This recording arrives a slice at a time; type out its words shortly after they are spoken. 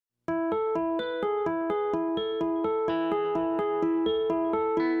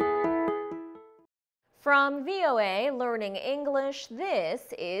From VOA Learning English,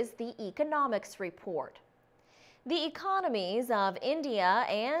 this is the Economics Report. The economies of India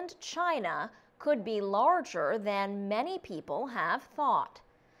and China could be larger than many people have thought.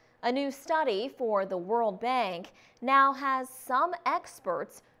 A new study for the World Bank now has some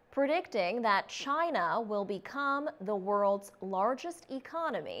experts predicting that China will become the world's largest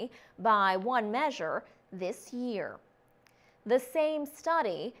economy by one measure this year. The same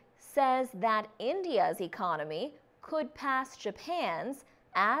study says that India's economy could pass Japan's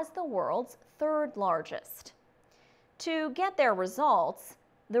as the world's third largest. To get their results,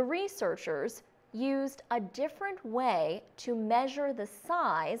 the researchers used a different way to measure the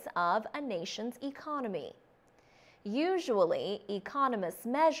size of a nation's economy. Usually, economists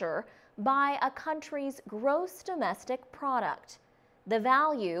measure by a country's gross domestic product, the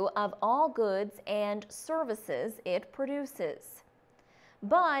value of all goods and services it produces.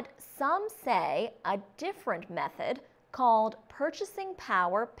 But some say a different method called purchasing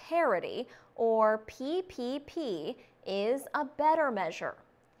power parity, or PPP, is a better measure.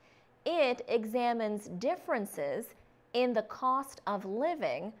 It examines differences in the cost of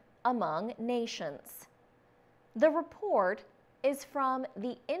living among nations. The report is from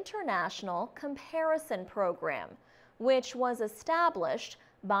the International Comparison Program, which was established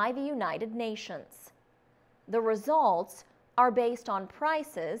by the United Nations. The results are based on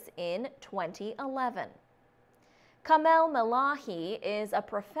prices in 2011. Kamel Mellahi is a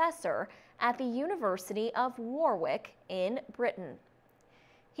professor at the University of Warwick in Britain.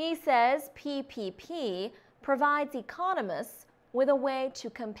 He says PPP provides economists with a way to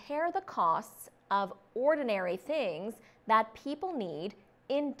compare the costs of ordinary things that people need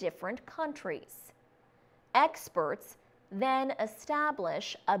in different countries. Experts then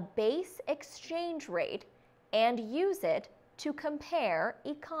establish a base exchange rate and use it to compare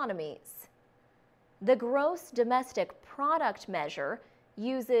economies. The gross domestic product measure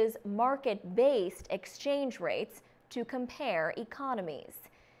uses market-based exchange rates to compare economies.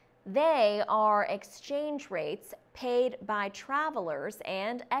 They are exchange rates paid by travelers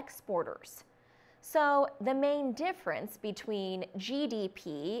and exporters. So the main difference between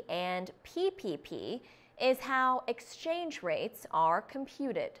GDP and PPP is how exchange rates are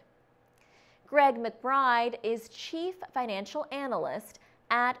computed. Greg McBride is Chief Financial Analyst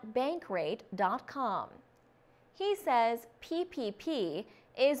at bankrate.com. He says PPP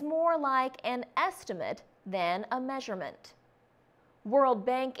is more like an estimate than a measurement. World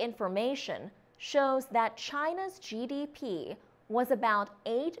Bank information shows that China's GDP was about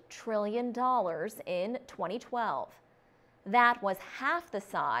 $8 trillion in 2012. That was half the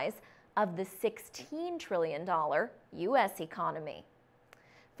size of the $16 trillion U.S. economy.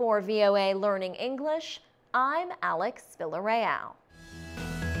 For VOA Learning English, I'm Alex Villarreal.